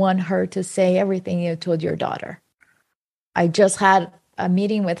want her to say everything you told your daughter. I just had a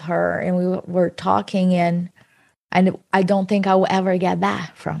meeting with her and we were talking, and I don't think I will ever get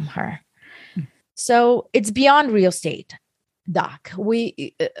that from her. So it's beyond real estate, Doc.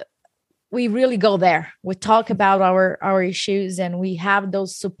 We really go there. We talk about our issues, and we have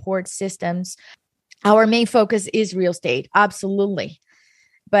those support systems. Our main focus is real estate, absolutely.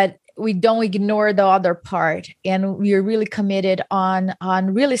 But we don't ignore the other part. And we are really committed on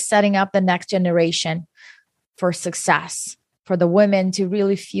really setting up the next generation for success, for the women to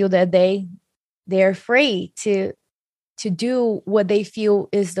really feel that they're free to do what they feel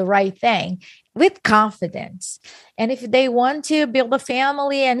is the right thing with confidence. And if they want to build a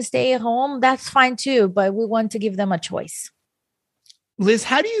family and stay at home, that's fine too. But we want to give them a choice. Liz,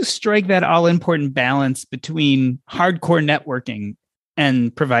 how do you strike that all-important balance between hardcore networking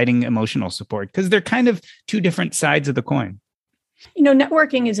and providing emotional support? Because they're kind of two different sides of the coin.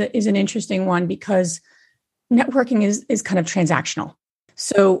 Networking is an interesting one, because networking is kind of transactional.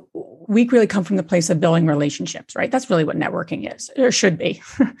 So we really come from the place of building relationships, right? That's really what networking is, or should be.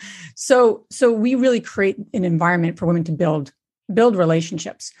 So we really create an environment for women to build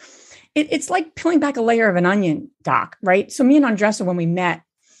relationships. It's like peeling back a layer of an onion, Doc, right? So me and Andresa, when we met,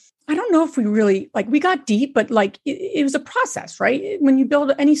 I don't know if we really, we got deep, but it was a process, right? When you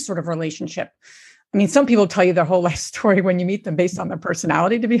build any sort of relationship. Some people tell you their whole life story when you meet them based on their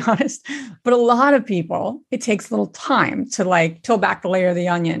personality, to be honest. But a lot of people, it takes a little time to peel back the layer of the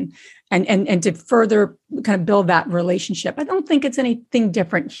onion and to further kind of build that relationship. I don't think it's anything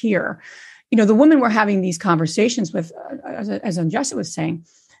different here. The women we're having these conversations with, as Andresa was saying,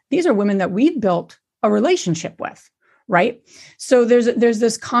 these are women that we've built a relationship with, right? So there's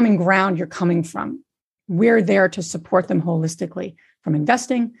this common ground you're coming from. We're there to support them holistically, from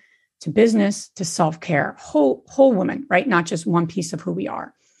investing to business, to self-care, whole woman, right? Not just one piece of who we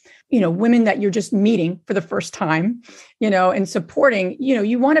are. Women that you're just meeting for the first time, and supporting,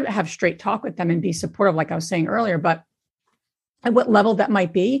 you want to have straight talk with them and be supportive, like I was saying earlier, but at what level that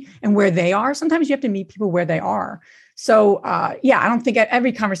might be and where they are. Sometimes you have to meet people where they are. So, I don't think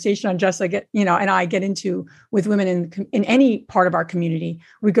every conversation Andresa and I get into with women in any part of our community,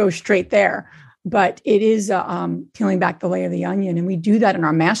 we go straight there. But it is peeling back the layer of the onion, and we do that in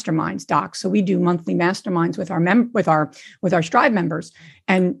our masterminds, Doc. So we do monthly masterminds with our Strive members,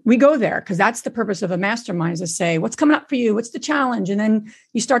 and we go there because that's the purpose of a mastermind, is to say, what's coming up for you? What's the challenge? And then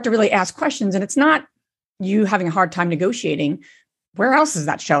you start to really ask questions, and it's not you having a hard time negotiating. Where else is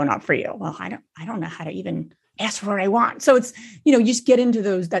that showing up for you? Well, I don't know how to even ask for what I want. So it's you just get into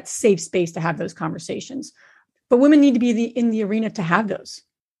that safe space to have those conversations. But women need to be in the arena to have those.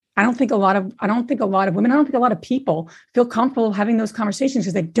 I don't think a lot of women, I don't think a lot of people feel comfortable having those conversations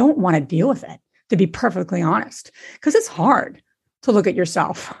because they don't want to deal with it, to be perfectly honest, because it's hard to look at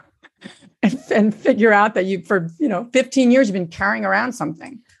yourself and and figure out that you, for 15 years, you've been carrying around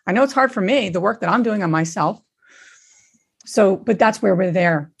something. I know it's hard for me, the work that I'm doing on myself. So, but that's where we're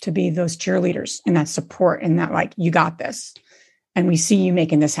there to be those cheerleaders and that support and that, like, you got this. And we see you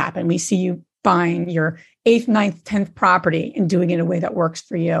making this happen. We see you buying your 8th, 9th, 10th property and doing it in a way that works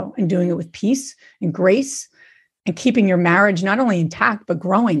for you and doing it with peace and grace and keeping your marriage not only intact, but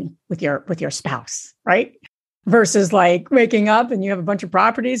growing with your spouse, right? Versus like waking up and you have a bunch of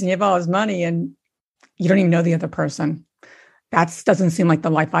properties and you have all this money and you don't even know the other person. That doesn't seem like the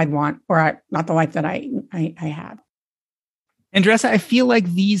life I'd want, or not the life that I had. Andresa, I feel like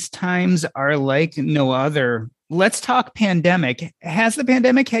these times are like no other. Let's talk pandemic. Has the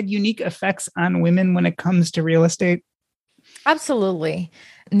pandemic had unique effects on women when it comes to real estate? Absolutely.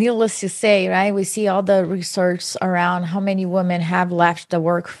 Needless to say, right? We see all the research around how many women have left the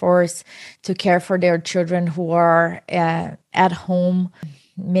workforce to care for their children who are at home.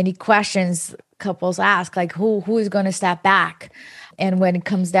 Many questions couples ask, like who is going to step back? And when it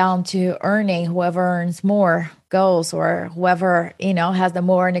comes down to earning, whoever earns more goes, or whoever, has the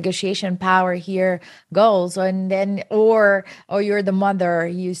more negotiation power here goes. And then, or you're the mother,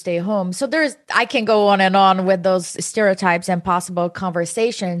 you stay home. So I can go on and on with those stereotypes and possible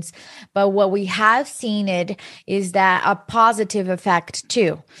conversations. But what we have seen is that a positive effect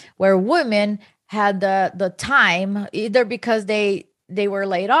too, where women had the time, either because they were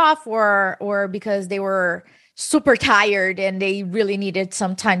laid off or because they were super tired and they really needed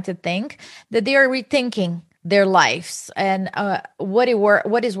some time to think, that they are rethinking their lives and what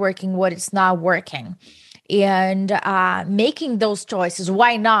is working, what is not working, and making those choices.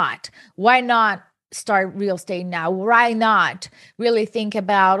 Why not start real estate now? Why not really think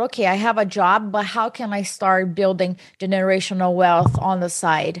about, okay, I have a job, but how can I start building generational wealth on the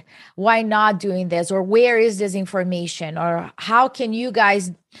side? Why not doing this? Or where is this information? Or how can you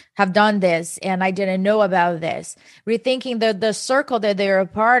guys have done this and I didn't know about this? Rethinking the circle that they're a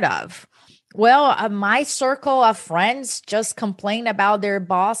part of. Well, my circle of friends just complain about their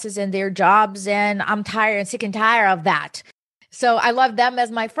bosses and their jobs, and I'm sick and tired of that. So I love them as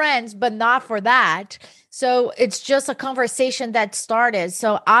my friends, but not for that. So it's just a conversation that started.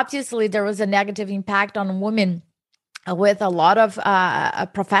 So obviously there was a negative impact on women with a lot of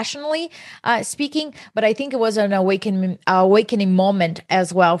professionally speaking, but I think it was an awakening moment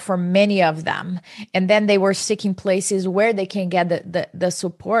as well for many of them. And then they were seeking places where they can get the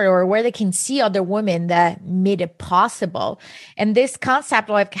support, or where they can see other women that made it possible. And this concept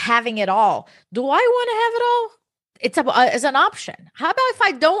of like having it all, do I want to have it all? It's an option. How about if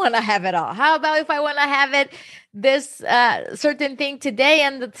I don't want to have it all? How about if I want to have it this certain thing today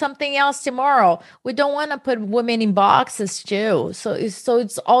and something else tomorrow? We don't want to put women in boxes too. So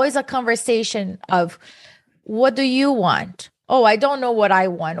it's always a conversation of, what do you want? Oh, I don't know what I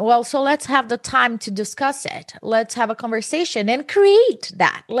want. Well, so let's have the time to discuss it. Let's have a conversation and create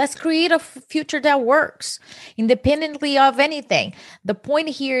that. Let's create a future that works independently of anything. The point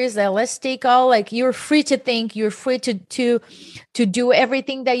here is that let's take all, like, you're free to think, you're free to do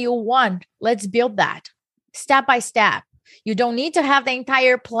everything that you want. Let's build that step by step. You don't need to have the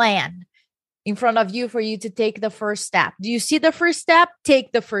entire plan in front of you for you to take the first step. Do you see the first step?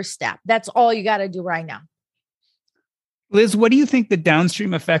 Take the first step. That's all you got to do right now. Liz, what do you think the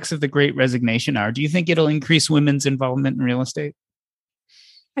downstream effects of the Great Resignation are? Do you think it'll increase women's involvement in real estate?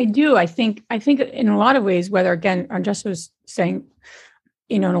 I do. I think in a lot of ways, whether, again, Andresa was saying,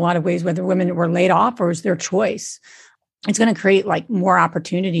 in a lot of ways, whether women were laid off or is their choice, it's going to create like more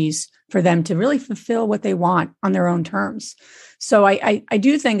opportunities for them to really fulfill what they want on their own terms. So I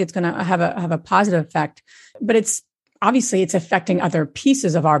do think it's going to have a positive effect, but it's affecting other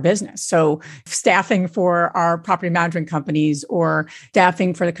pieces of our business. So staffing for our property management companies, or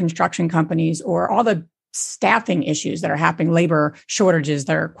staffing for the construction companies, or all the staffing issues that are happening, labor shortages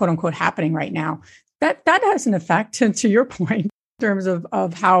that are quote unquote happening right now. That has an effect, to your point, in terms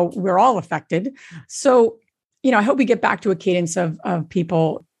of how we're all affected. So, I hope we get back to a cadence of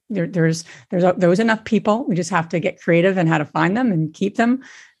people. There's enough people. We just have to get creative in how to find them and keep them.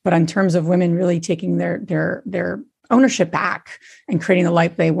 But in terms of women really taking their ownership back and creating the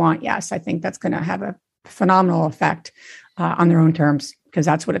life they want, yes, I think that's going to have a phenomenal effect on their own terms, because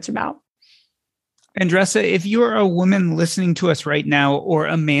that's what it's about. Andresa, if you're a woman listening to us right now, or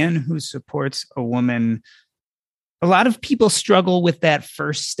a man who supports a woman, a lot of people struggle with that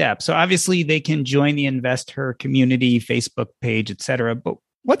first step. So obviously they can join the Invest Her community Facebook page, et cetera. But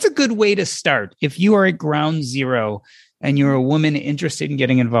what's a good way to start if you are at ground zero and you're a woman interested in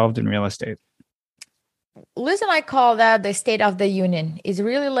getting involved in real estate? Liz and I call that the state of the union. It's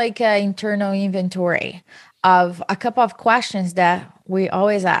really like an internal inventory of a couple of questions that we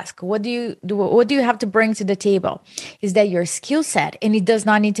always ask. What do you have to bring to the table? Is that your skill set? And it does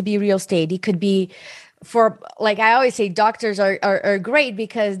not need to be real estate. It could be for, like I always say, doctors are great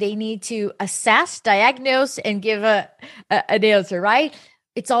because they need to assess, diagnose, and give an answer, right?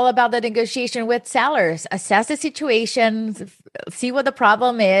 It's all about the negotiation with sellers, assess the situation, see what the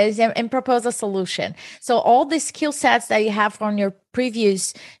problem is, and propose a solution. So all the skill sets that you have from your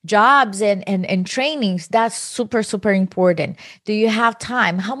previous jobs and trainings, that's super, super important. Do you have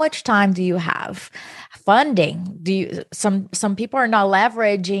time? How much time do you have? Funding. Some people are not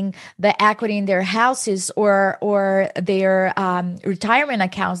leveraging the equity in their houses or their retirement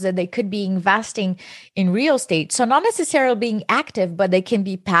accounts that they could be investing in real estate. So not necessarily being active, but they can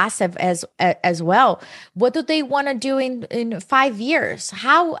be passive as well. What do they want to do in 5 years?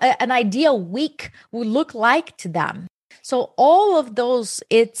 How an ideal week would look like to them? So all of those,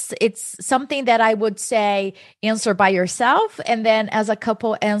 it's something that I would say answer by yourself, and then as a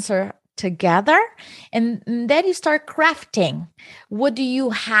couple answer together, and then you start crafting. What do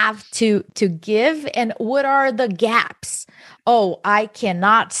you have to give, and what are the gaps? Oh, I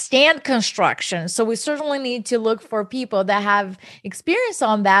cannot stand construction, so we certainly need to look for people that have experience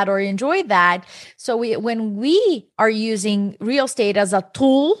on that or enjoy that. So when we are using real estate as a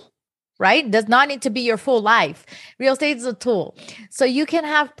tool, right? Does not need to be your full life. Real estate is a tool. So you can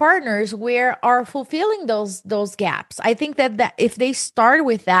have partners where are fulfilling those gaps. I think that if they start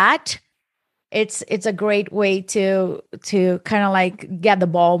with that, it's a great way to kind of like get the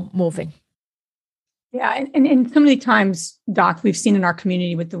ball moving. Yeah. And so many times, Doc, we've seen in our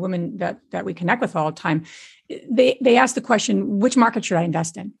community with the women that we connect with all the time, they ask the question, which market should I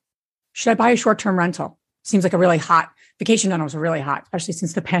invest in? Should I buy a short-term rental? Seems like a really hot vacation rentals are really hot, especially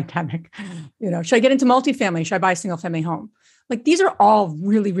since the pandemic. Should I get into multifamily? Should I buy a single family home? Like, these are all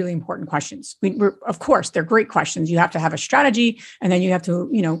really, really important questions. Of course, they're great questions. You have to have a strategy, and then you have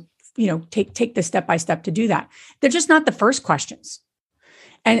to, take the step by step to do that. They're just not the first questions.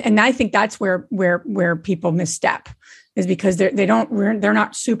 And I think that's where people misstep, is because they're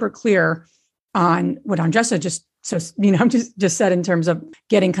not super clear on what Andresa just said in terms of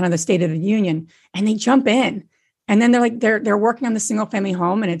getting kind of the State of the Union, and they jump in, and then they're working on the single family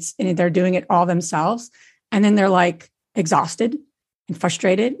home, and they're doing it all themselves, and then they're like exhausted and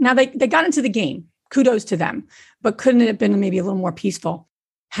frustrated. Now they got into the game, kudos to them, but couldn't it have been maybe a little more peaceful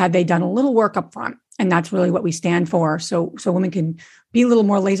had they done a little work up front? And that's really what we stand for. So women can be a little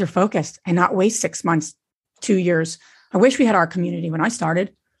more laser focused and not waste 6 months, 2 years. I wish we had our community when I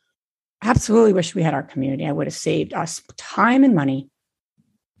started. Absolutely wish we had our community. I would have saved us time and money.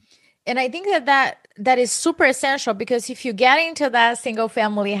 And I think that is super essential, because if you get into that single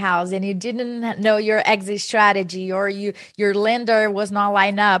family house and you didn't know your exit strategy, or your lender was not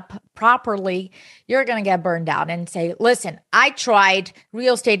lined up properly, you're going to get burned out and say, listen, I tried,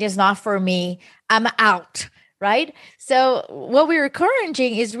 real estate is not for me, I'm out. Right? So what we're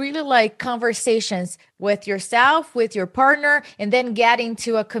encouraging is really like conversations with yourself, with your partner, and then getting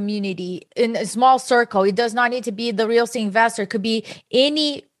to a community in a small circle. It does not need to be the real estate investor. It could be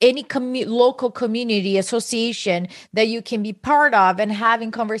any local community association that you can be part of, and having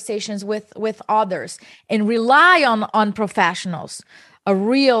conversations with others, and rely on professionals. A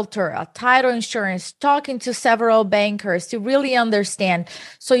realtor, a title insurance, talking to several bankers to really understand,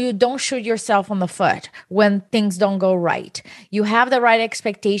 so you don't shoot yourself on the foot when things don't go right. You have the right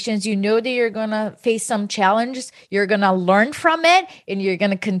expectations. You know that you're going to face some challenges. You're going to learn from it, and you're going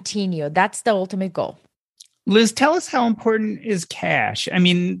to continue. That's the ultimate goal. Liz, tell us, how important is cash? I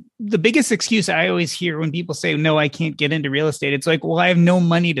mean, the biggest excuse I always hear when people say, no, I can't get into real estate, it's like, well, I have no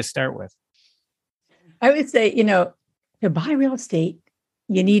money to start with. I would say, to buy real estate,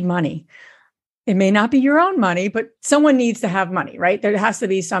 you need money. It may not be your own money, but someone needs to have money, right? There has to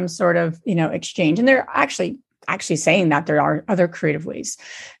be some sort of, exchange. And they're actually saying that there are other creative ways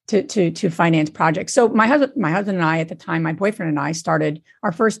to finance projects. So my husband and I, at the time, my boyfriend and I started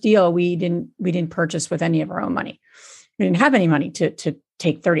our first deal. We didn't purchase with any of our own money. We didn't have any money to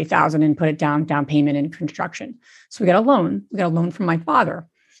take $30,000 and put it down payment in construction. So we got a loan. We got a loan from my father.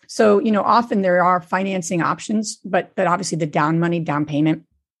 So, often there are financing options, but obviously the down payment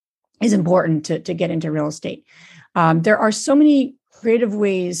is important to get into real estate. There are so many creative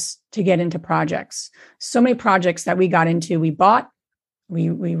ways to get into projects. So many projects that we got into, we bought, we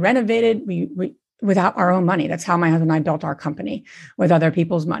renovated, we without our own money. That's how my husband and I built our company, with other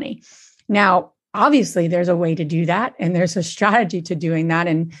people's money. Now, obviously, there's a way to do that, and there's a strategy to doing that,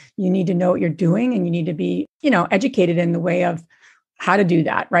 and you need to know what you're doing, and you need to be, educated in the way of how to do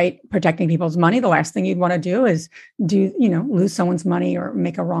that, right? Protecting people's money. The last thing you'd want to do is lose someone's money or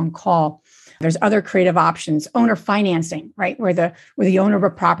make a wrong call. There's other creative options, owner financing, right? Where the owner of a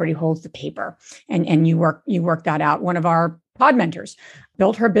property holds the paper and you work that out. One of our pod mentors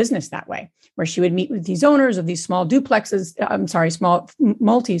built her business that way, where she would meet with these owners of these small duplexes, small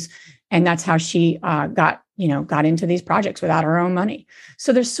multis. And that's how she got into these projects without her own money.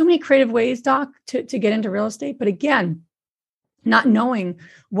 So there's so many creative ways, Doc, to get into real estate. But again, not knowing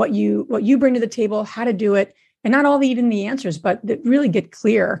what you bring to the table, how to do it, and not all even the answers, but that really get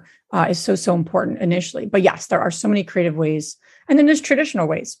clear is so important initially. But yes, there are so many creative ways. And then there's traditional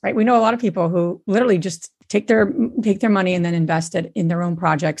ways, right? We know a lot of people who literally just take their money and then invest it in their own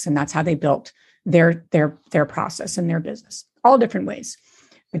projects. And that's how they built their process and their business. All different ways.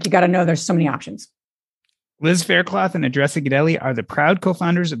 But you got to know there's so many options. Liz Faircloth and Andresa Guidelli are the proud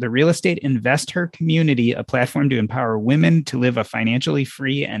co-founders of the Real Estate Investor Community, a platform to empower women to live a financially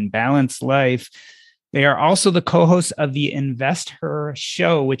free and balanced life. They are also the co-hosts of the Invest Her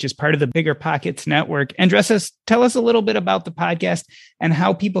Show, which is part of the Bigger Pockets Network. Andresa, tell us a little bit about the podcast and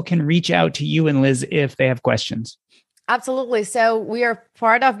how people can reach out to you and Liz if they have questions. Absolutely. So we are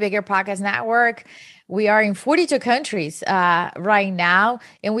part of Bigger Pockets Network. We are in 42 countries right now,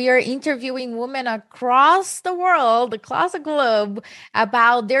 and we are interviewing women across the world, across the globe,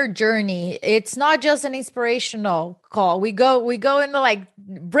 about their journey. It's not just an inspirational call. We go into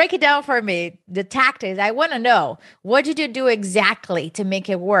break it down for me, the tactics. I want to know, what did you do exactly to make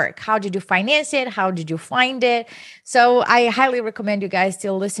it work? How did you finance it? How did you find it? So I highly recommend you guys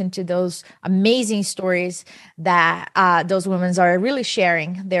to listen to those amazing stories that those women are really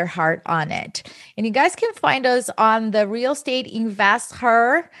sharing their heart on it. And you guys can find us on the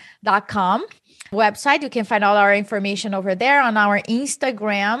realestateinvesther.com website. You can find all our information over there, on our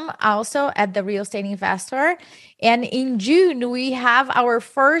Instagram, also at the Real Estate Investor. And in June, we have our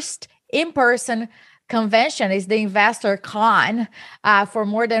first in-person convention. Is the Investor Con for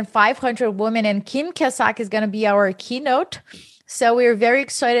more than 500 women. And Kim Kiyosaki is going to be our keynote. So we're very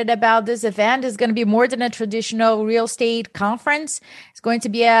excited about this event. It's going to be more than a traditional real estate conference. It's going to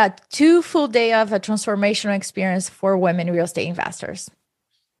be a 2 full day of a transformational experience for women real estate investors.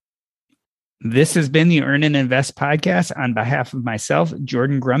 This has been the Earn and Invest podcast. On behalf of myself,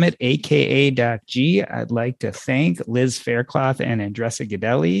 Jordan Grummett, aka Doc G, I'd like to thank Liz Faircloth and Andresa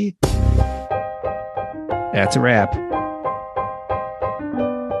Guidelli. That's a wrap.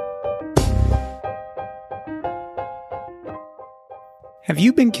 Have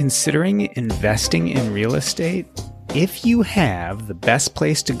you been considering investing in real estate? If you have, the best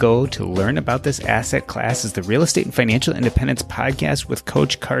place to go to learn about this asset class is the Real Estate and Financial Independence podcast with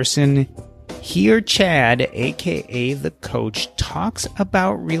Coach Carson. Here, Chad, aka the coach, talks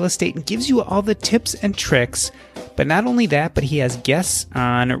about real estate and gives you all the tips and tricks. But not only that, but he has guests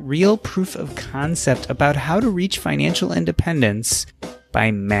on real proof of concept about how to reach financial independence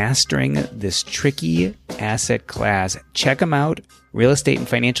by mastering this tricky asset class. Check him out, Real Estate and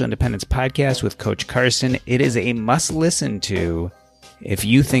Financial Independence podcast with Coach Carson. It is a must listen to if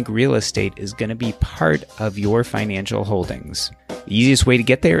you think real estate is going to be part of your financial holdings. The easiest way to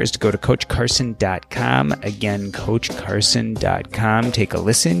get there is to go to CoachCarson.com. Again, CoachCarson.com. Take a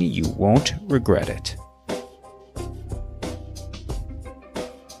listen. You won't regret it.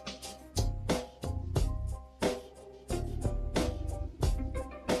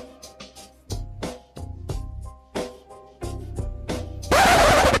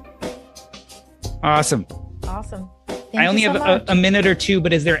 Awesome. I only have a minute or two,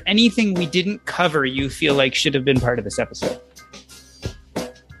 but is there anything we didn't cover you feel like should have been part of this episode?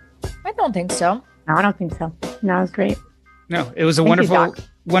 I don't think so. No, I don't think so. No, it was great. No, it was a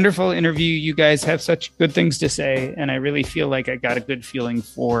wonderful interview. You guys have such good things to say, and I really feel like I got a good feeling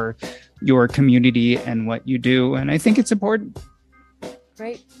for your community and what you do, and I think it's important.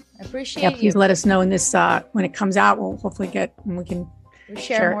 Great. I appreciate you. Please let us know in this when it comes out. We'll hopefully we can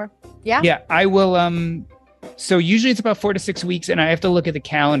share more. Yeah. Yeah, I will. So usually it's about 4 to 6 weeks, and I have to look at the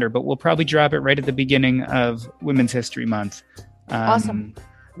calendar, but we'll probably drop it right at the beginning of Women's History Month. Awesome.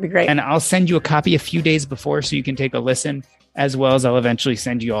 That'd be great. And I'll send you a copy a few days before so you can take a listen, as well as I'll eventually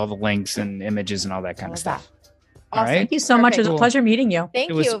send you all the links and images and all that kind of stuff. Awesome. All right. Thank you so much. It was a pleasure meeting you. Thank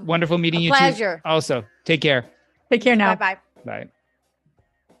you. It was wonderful meeting you Pleasure. too. Also, take care. Take care now. Bye-bye. Bye.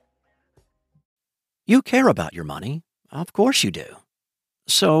 You care about your money. Of course you do.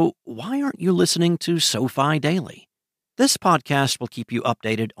 So why aren't you listening to SoFi Daily? This podcast will keep you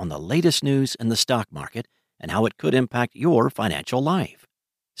updated on the latest news in the stock market and how it could impact your financial life.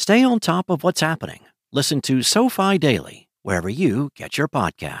 Stay on top of what's happening. Listen to SoFi Daily wherever you get your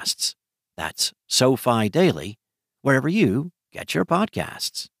podcasts. That's SoFi Daily wherever you get your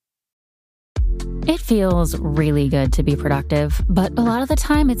podcasts. It feels really good to be productive, but a lot of the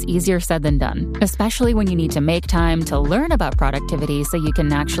time it's easier said than done, especially when you need to make time to learn about productivity so you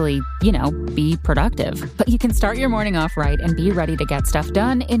can actually, be productive. But you can start your morning off right and be ready to get stuff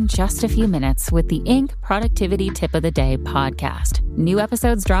done in just a few minutes with the Inc. Productivity Tip of the Day podcast. New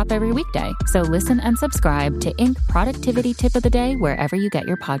episodes drop every weekday, so listen and subscribe to Inc. Productivity Tip of the Day wherever you get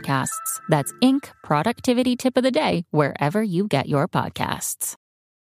your podcasts. That's Inc. Productivity Tip of the Day wherever you get your podcasts.